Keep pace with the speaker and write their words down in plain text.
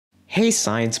Hey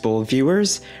Science Bowl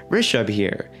viewers, Rishabh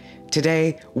here.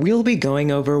 Today, we'll be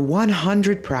going over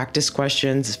 100 practice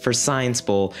questions for Science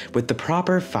Bowl with the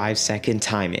proper 5-second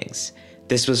timings.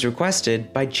 This was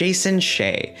requested by Jason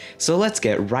Shea, so let's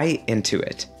get right into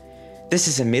it. This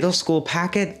is a middle school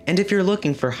packet, and if you're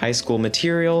looking for high school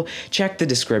material, check the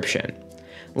description.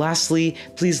 Lastly,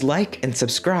 please like and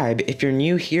subscribe if you're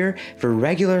new here for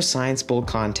regular Science Bowl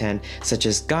content such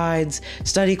as guides,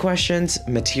 study questions,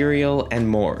 material, and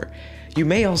more. You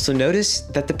may also notice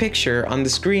that the picture on the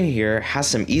screen here has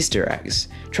some Easter eggs.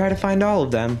 Try to find all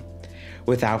of them.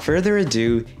 Without further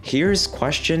ado, here's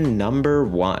question number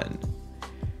 1.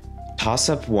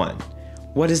 Toss-up 1.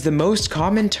 What is the most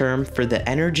common term for the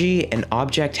energy an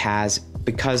object has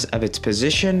because of its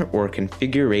position or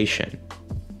configuration?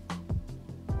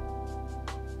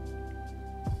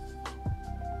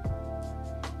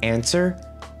 Answer: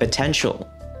 potential.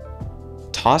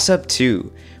 Toss-up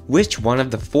 2. Which one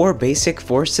of the 4 basic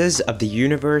forces of the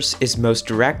universe is most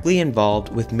directly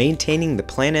involved with maintaining the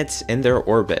planets in their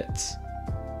orbits?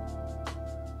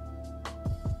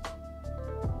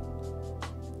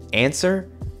 Answer: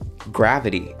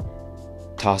 gravity.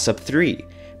 Toss-up 3.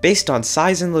 Based on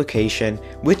size and location,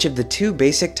 which of the 2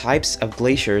 basic types of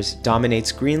glaciers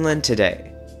dominates Greenland today?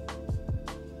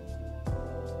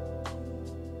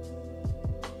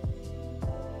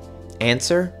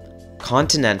 Answer: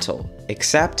 continental,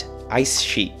 except ice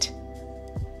sheet.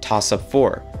 Toss-up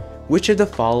 4. Which of the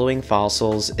following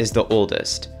fossils is the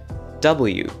oldest?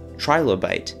 W.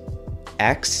 Trilobite.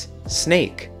 X.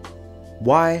 Snake.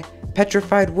 Y.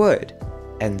 Petrified wood.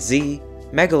 And Z.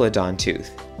 Megalodon tooth.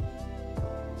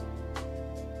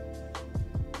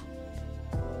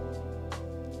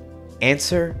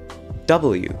 Answer: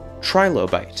 W.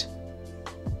 Trilobite.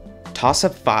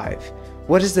 Toss-up 5.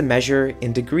 What is the measure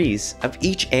in degrees of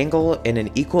each angle in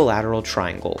an equilateral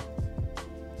triangle?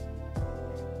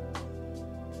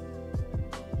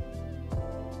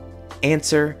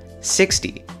 Answer: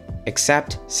 60,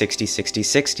 except 60, 60,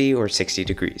 60, or 60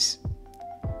 degrees.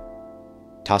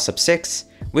 Toss-up 6.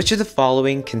 Which of the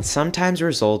following can sometimes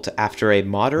result after a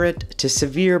moderate to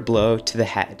severe blow to the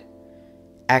head?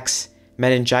 X.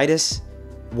 Meningitis.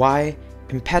 Y.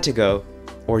 Impetigo.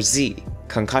 Or Z.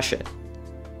 Concussion.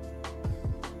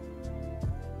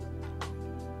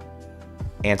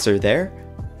 Answer there: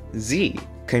 Z.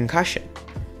 Concussion.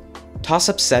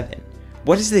 Toss-up 7.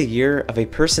 What is the year of a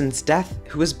person's death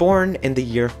who was born in the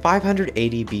year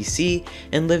 580 BC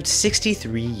and lived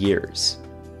 63 years?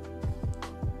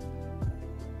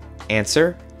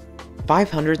 Answer: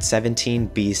 517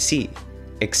 BC,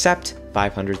 except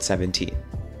 517.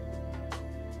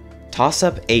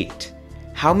 Toss-up 8.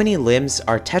 How many limbs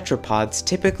are tetrapods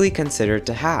typically considered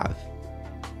to have?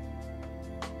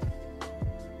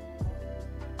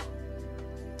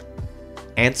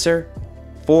 Answer: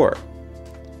 4.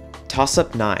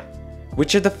 Toss-up 9.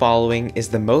 Which of the following is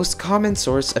the most common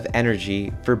source of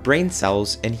energy for brain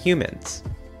cells in humans?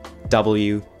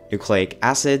 W. Nucleic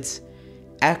acids.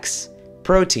 X.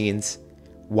 Proteins.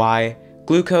 Y.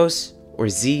 Glucose. Or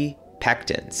Z.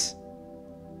 Pectins.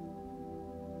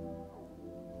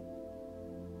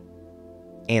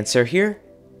 Answer here: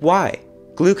 Y.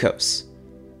 Glucose.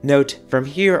 Note, from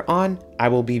here on, I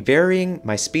will be varying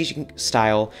my speaking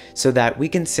style so that we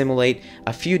can simulate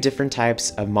a few different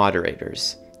types of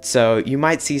moderators. So you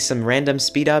might see some random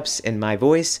speed-ups in my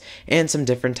voice and some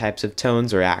different types of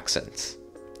tones or accents.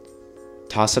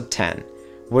 Toss-up 10.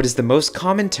 What is the most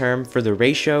common term for the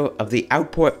ratio of the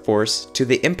output force to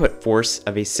the input force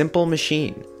of a simple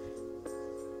machine?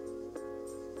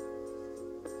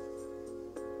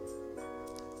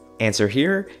 Answer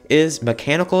here is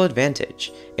mechanical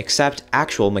advantage, except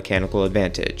actual mechanical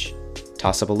advantage.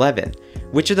 Toss-up 11.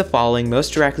 Which of the following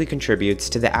most directly contributes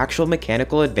to the actual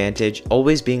mechanical advantage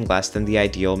always being less than the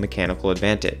ideal mechanical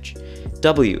advantage?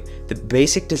 W. The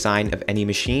basic design of any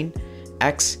machine.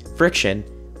 X. Friction.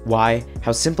 Y.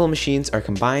 How simple machines are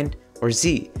combined. Or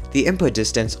Z. The input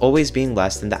distance always being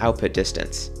less than the output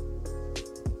distance.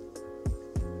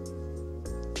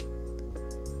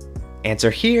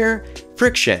 Answer here: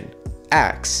 friction.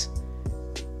 X.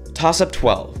 Toss-up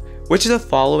 12. Which of the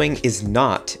following is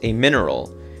not a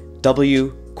mineral?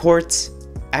 W. Quartz.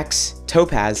 X.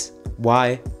 Topaz.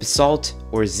 Y. Basalt.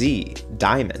 Or Z.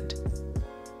 Diamond.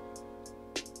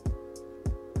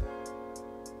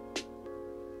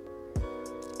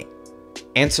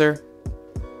 Answer: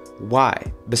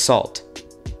 Y. Basalt.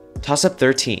 Toss-up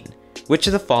 13. Which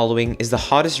of the following is the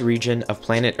hottest region of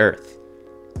planet Earth?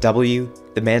 W.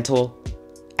 The mantle.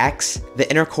 X. The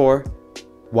inner core.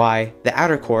 Y. The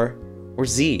outer core. Or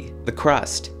Z. The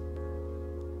crust.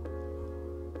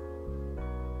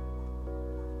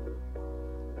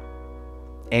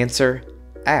 Answer: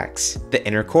 X, the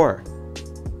inner core.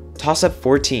 Toss-up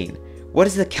 14. What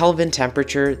is the Kelvin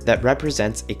temperature that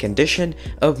represents a condition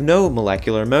of no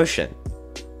molecular motion?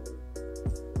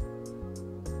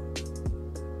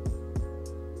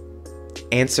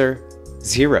 Answer: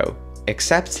 0,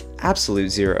 except absolute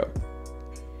 0.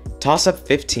 Toss-up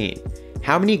 15.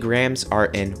 How many grams are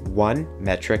in 1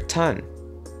 metric ton?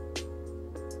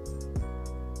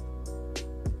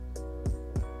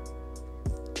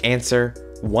 Answer: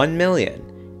 1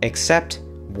 million, except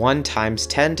 1 times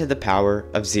 10 to the power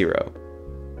of 0.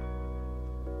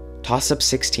 Toss-up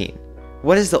 16.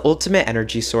 What is the ultimate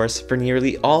energy source for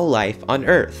nearly all life on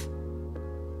Earth?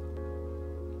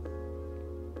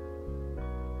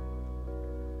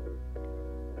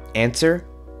 Answer: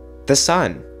 the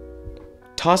sun.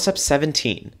 Toss-up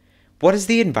 17. What is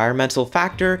the environmental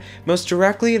factor most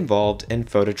directly involved in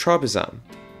phototropism?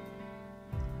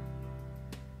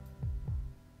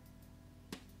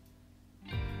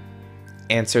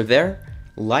 Answer there: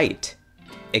 light,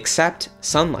 except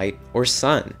sunlight or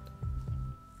sun.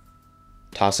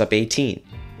 Toss-up 18.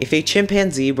 If a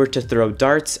chimpanzee were to throw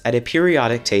darts at a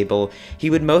periodic table, he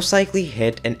would most likely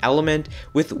hit an element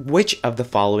with which of the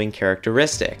following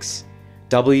characteristics?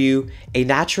 W, a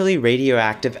naturally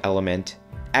radioactive element,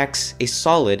 X, a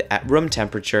solid at room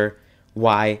temperature,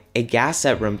 Y, a gas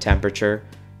at room temperature,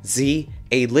 Z,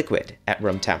 a liquid at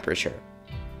room temperature.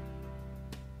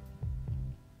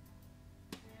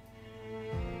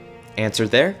 Answer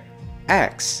there: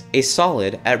 X, a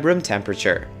solid at room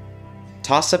temperature.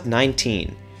 Toss-up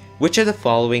 19. Which of the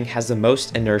following has the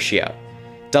most inertia?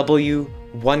 W,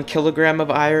 1 kilogram of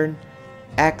iron,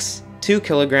 X, 2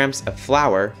 kilograms of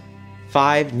flour,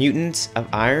 5 newtons of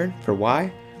iron for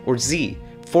Y, or Z,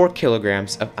 4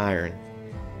 kilograms of iron?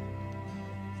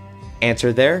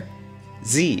 Answer there: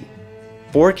 Z,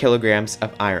 4 kilograms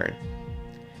of iron.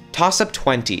 Toss-up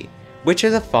 20. Which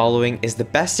of the following is the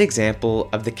best example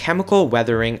of the chemical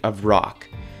weathering of rock?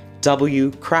 W,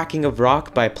 cracking of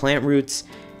rock by plant roots,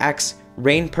 X,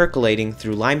 rain percolating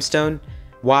through limestone,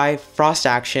 Y, frost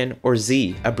action, or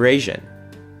Z, abrasion?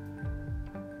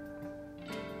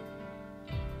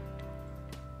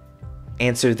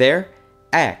 Answer there: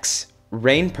 X,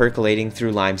 rain percolating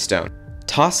through limestone.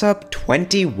 Toss-up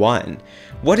 21.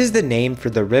 What is the name for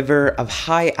the river of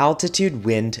high altitude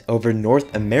wind over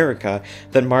North America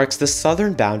that marks the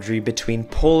southern boundary between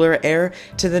polar air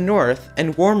to the north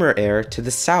and warmer air to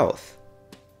the south?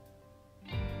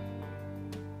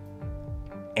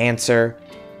 Answer: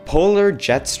 polar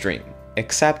jet stream,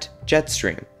 except jet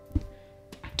stream.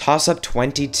 Toss-up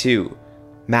 22.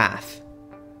 Math.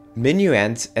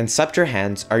 Minuends and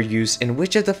subtrahends are used in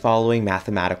which of the following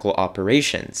mathematical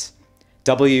operations?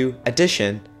 W,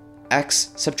 addition, X,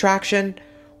 subtraction,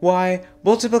 Y,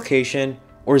 multiplication,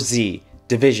 or Z,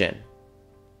 division?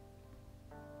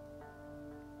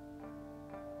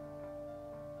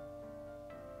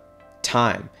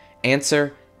 Time.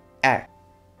 Answer: X.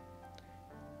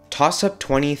 Toss-up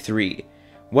 23.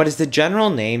 What is the general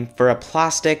name for a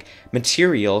plastic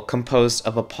material composed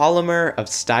of a polymer of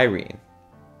styrene?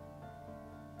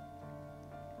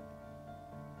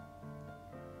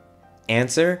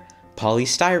 Answer: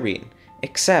 polystyrene,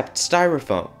 except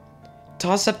styrofoam.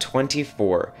 Toss-up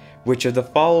 24. Which of the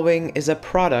following is a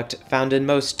product found in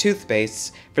most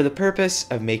toothpastes for the purpose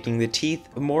of making the teeth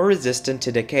more resistant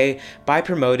to decay by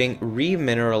promoting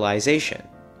remineralization?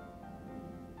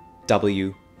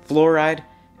 W, fluoride,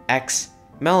 X,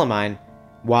 melamine,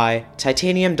 Y,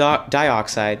 titanium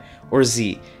dioxide, or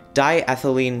Z,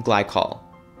 diethylene glycol?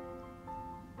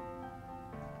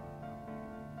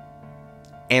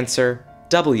 Answer: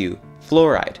 W,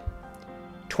 fluoride.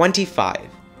 25.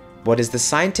 What is the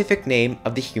scientific name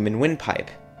of the human windpipe?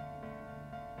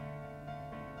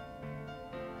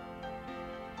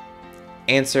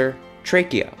 Answer: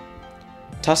 trachea.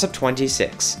 Toss-up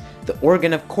 26. The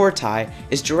organ of Corti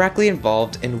is directly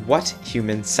involved in what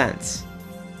human sense?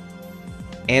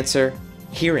 Answer: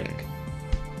 hearing.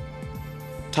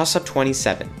 Toss-up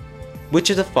 27. Which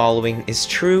of the following is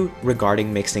true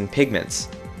regarding mixing pigments?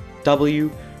 W,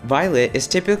 violet is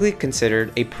typically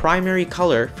considered a primary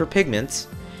color for pigments.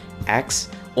 X,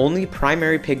 only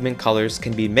primary pigment colors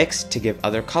can be mixed to give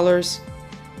other colors.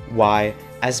 Y,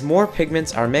 as more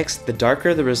pigments are mixed, the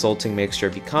darker the resulting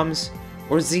mixture becomes.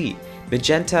 Or Z,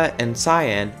 magenta and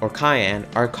cyan or cayenne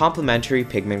are complementary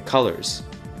pigment colors.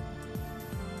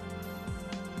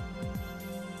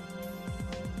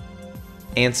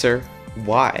 Answer: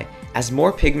 Y, as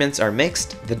more pigments are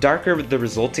mixed, the darker the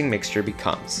resulting mixture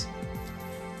becomes.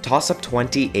 Toss-up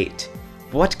 28.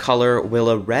 What color will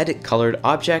a red-colored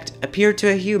object appear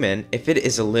to a human if it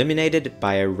is illuminated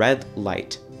by a red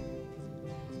light?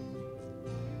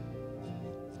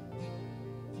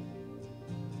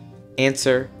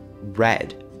 Answer: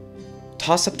 red.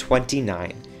 Toss-up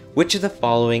 29. Which of the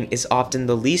following is often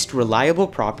the least reliable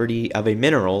property of a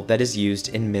mineral that is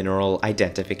used in mineral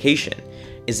identification?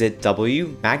 Is it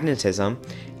W, magnetism,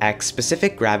 X,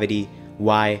 specific gravity,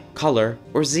 Y, color,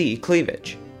 or Z,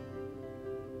 cleavage?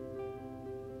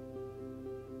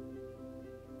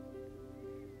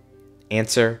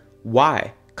 Answer: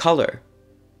 Y, color.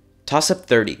 Toss-up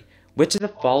 30. Which of the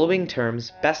following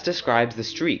terms best describes the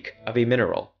streak of a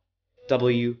mineral?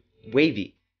 W,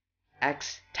 wavy,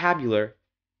 X, tabular,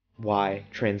 Y,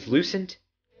 translucent,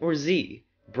 or Z,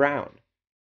 brown?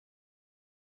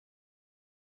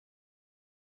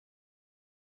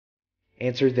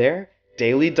 Answer there: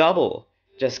 daily double.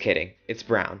 Just kidding, it's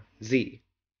brown, Z.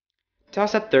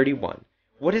 Toss-up 31.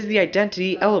 What is the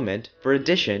identity element for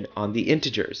addition on the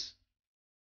integers?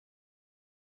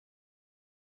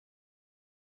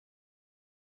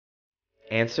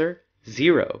 Answer: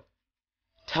 0.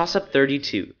 Toss-up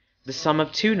 32. The sum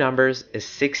of two numbers is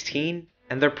 16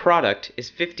 and their product is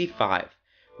 55.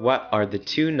 What are the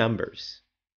two numbers?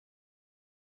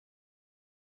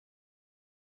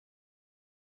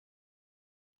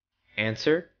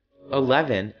 Answer: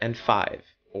 11 and 5,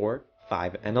 or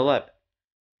 5 and 11.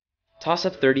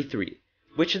 Toss-up 33.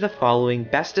 Which of the following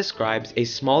best describes a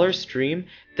smaller stream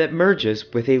that merges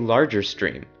with a larger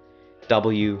stream?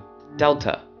 W,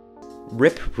 delta,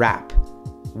 rip rap,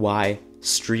 Y,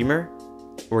 streamer,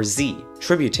 or Z,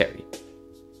 tributary?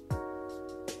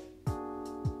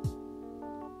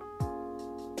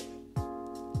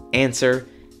 Answer: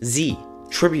 Z,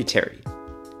 tributary.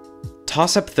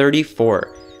 Toss-up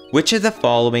 34. Which of the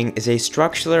following is a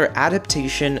structural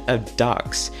adaptation of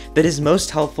ducks that is most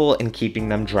helpful in keeping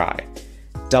them dry?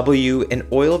 W, an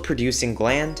oil-producing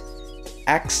gland,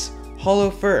 X, hollow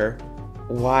fur,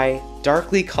 Y,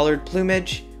 darkly colored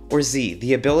plumage, or Z,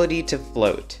 the ability to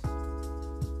float?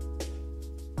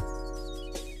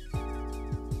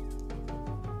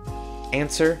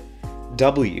 Answer: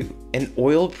 W, an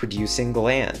oil-producing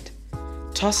gland.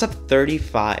 Toss-up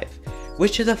 35.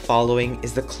 Which of the following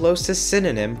is the closest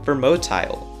synonym for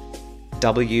motile?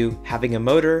 W, having a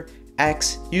motor,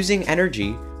 X, using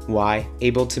energy, Y,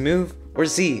 able to move, or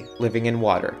Z, living in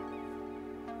water?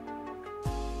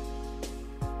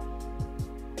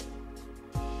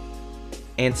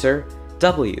 Answer: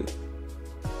 W.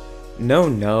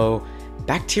 No,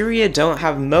 bacteria don't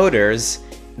have motors.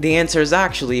 The answer is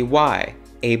actually Y,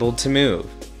 able to move.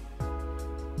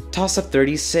 Toss-up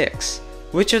 36.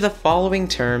 Which of the following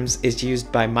terms is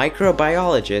used by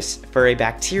microbiologists for a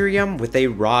bacterium with a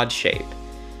rod shape?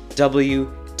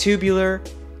 W, tubular,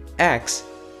 X,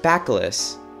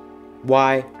 bacillus,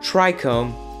 Y,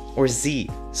 trichome, or Z,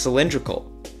 cylindrical?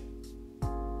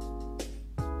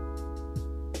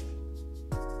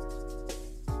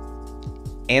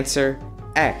 Answer: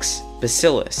 X,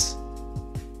 bacillus.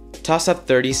 Toss-up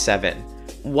 37.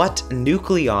 What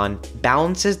nucleon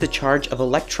balances the charge of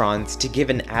electrons to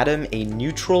give an atom a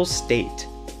neutral state?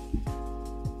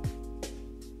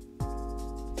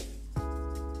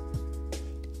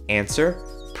 Answer: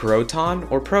 proton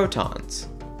or protons.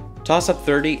 Toss-up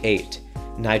 38.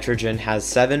 Nitrogen has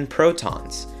 7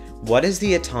 protons. What is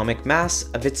the atomic mass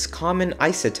of its common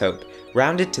isotope,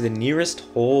 rounded to the nearest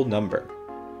whole number?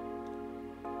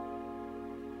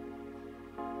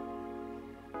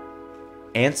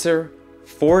 Answer: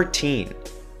 14.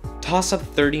 Toss-up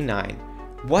 39.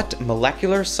 What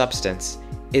molecular substance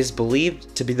is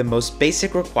believed to be the most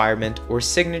basic requirement or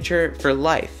signature for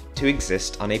life to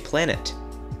exist on a planet?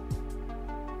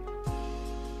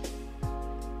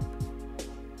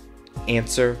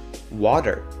 Answer: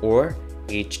 water, or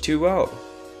H2O.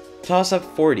 Toss-up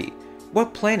 40.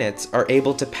 What planets are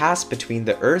able to pass between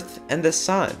the Earth and the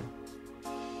Sun?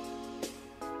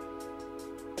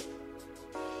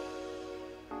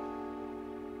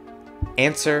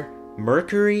 Answer: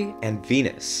 Mercury and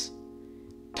Venus.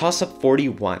 Toss-up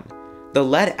 41. The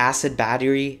lead-acid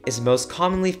battery is most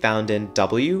commonly found in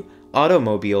W,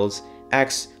 automobiles,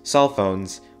 X, cell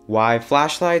phones, Y,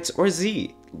 flashlights, or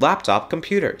Z, laptop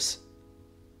computers?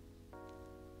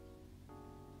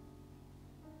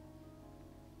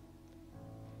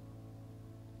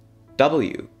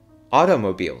 W,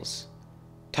 automobiles.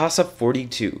 Toss-up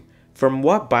 42. From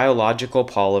what biological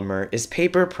polymer is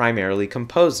paper primarily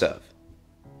composed of?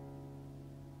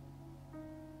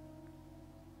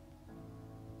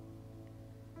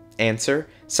 Answer: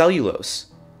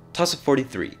 cellulose. Toss-up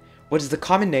 43. What is the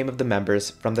common name of the members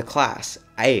from the class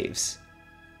Aves?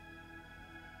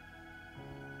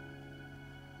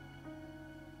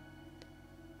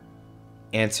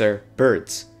 Answer: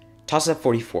 birds. Toss-up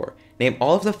 44. Name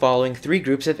all of the following 3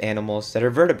 groups of animals that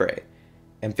are vertebrate: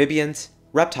 amphibians,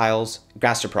 reptiles,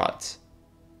 gastropods.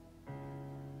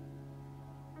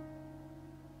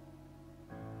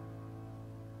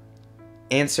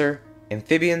 Answer,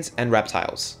 amphibians and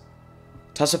reptiles.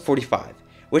 Tossup 45.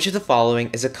 Which of the following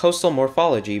is a coastal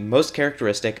morphology most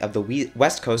characteristic of the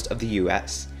west coast of the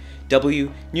US?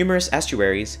 W. Numerous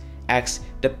estuaries. X.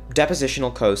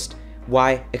 Depositional coast.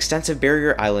 Y. Extensive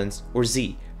barrier islands. Or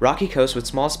Z. Rocky coast with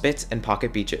small spits and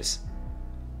pocket beaches.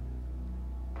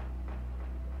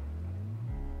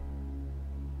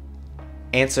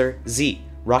 Answer, Z.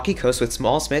 Rocky coast with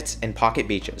small spits and pocket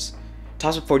beaches.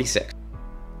 Tossup 46.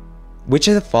 Which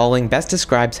of the following best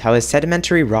describes how a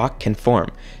sedimentary rock can form?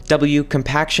 W.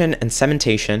 Compaction and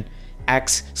cementation.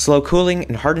 X. Slow cooling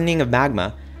and hardening of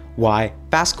magma. Y.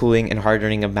 Fast cooling and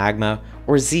hardening of magma.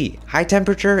 Or Z. High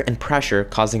temperature and pressure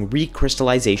causing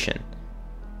recrystallization.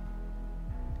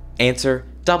 Answer,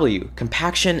 W.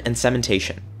 Compaction and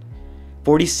cementation.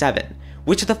 47.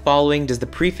 Which of the following does the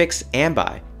prefix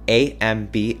ambi,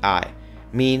 A-M-B-I,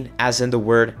 mean as in the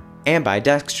word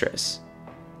ambidextrous?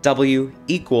 W.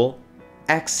 Equal.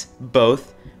 X.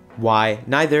 Both. Y.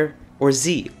 Neither. Or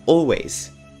Z.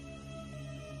 Always.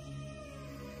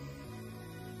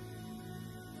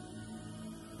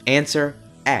 Answer,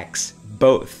 X.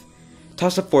 Both.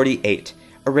 Tossup 48.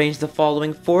 Arrange the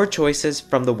following 4 choices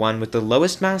from the one with the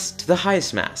lowest mass to the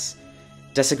highest mass.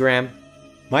 Decigram,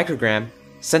 microgram,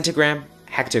 centigram,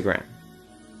 hectogram.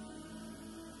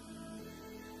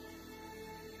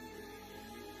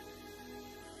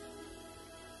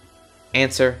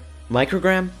 Answer,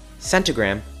 microgram,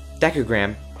 centigram,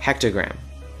 decagram, hectogram.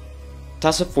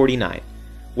 Tossup 49.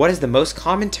 What is the most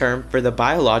common term for the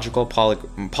biological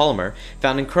polymer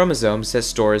found in chromosomes that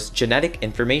stores genetic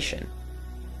information?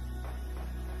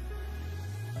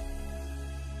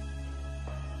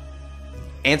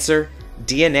 Answer,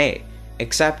 DNA,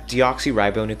 except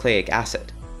deoxyribonucleic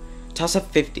acid.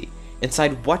 Tossup 50.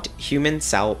 Inside what human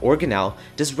cell organelle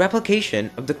does replication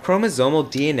of the chromosomal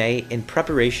DNA in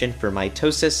preparation for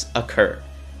mitosis occur?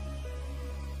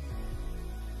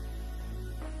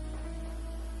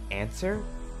 Answer?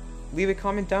 Leave a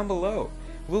comment down below.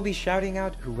 We'll be shouting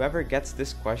out whoever gets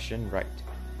this question right.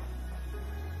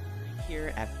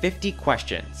 Here at 50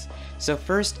 questions. So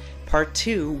first, part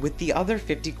 2 with the other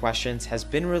 50 questions has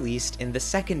been released in the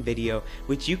second video,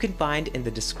 which you can find in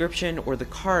the description or the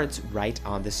cards right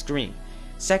on the screen.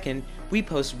 Second, we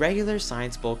post regular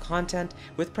Science Bowl content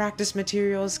with practice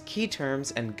materials, key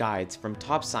terms, and guides from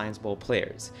top Science Bowl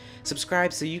players.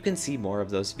 Subscribe so you can see more of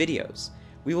those videos.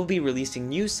 We will be releasing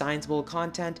new Science Bowl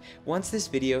content once this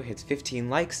video hits 15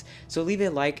 likes, so leave a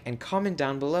like and comment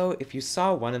down below if you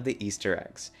saw one of the Easter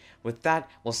eggs. With that,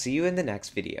 we'll see you in the next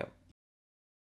video.